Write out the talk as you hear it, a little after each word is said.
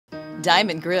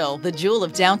Diamond Grill, the jewel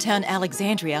of downtown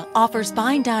Alexandria, offers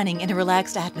fine dining in a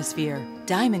relaxed atmosphere.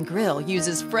 Diamond Grill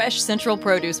uses fresh central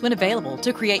produce when available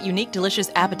to create unique delicious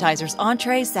appetizers,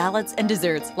 entrees, salads, and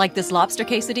desserts like this lobster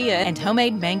quesadilla and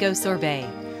homemade mango sorbet.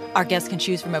 Our guests can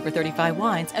choose from over 35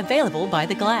 wines available by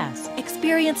the glass.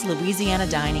 Experience Louisiana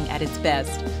dining at its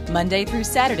best. Monday through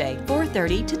Saturday,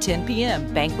 4:30 to 10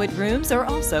 p.m. Banquet rooms are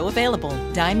also available.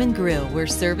 Diamond Grill, where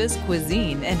service,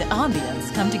 cuisine, and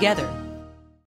ambience come together.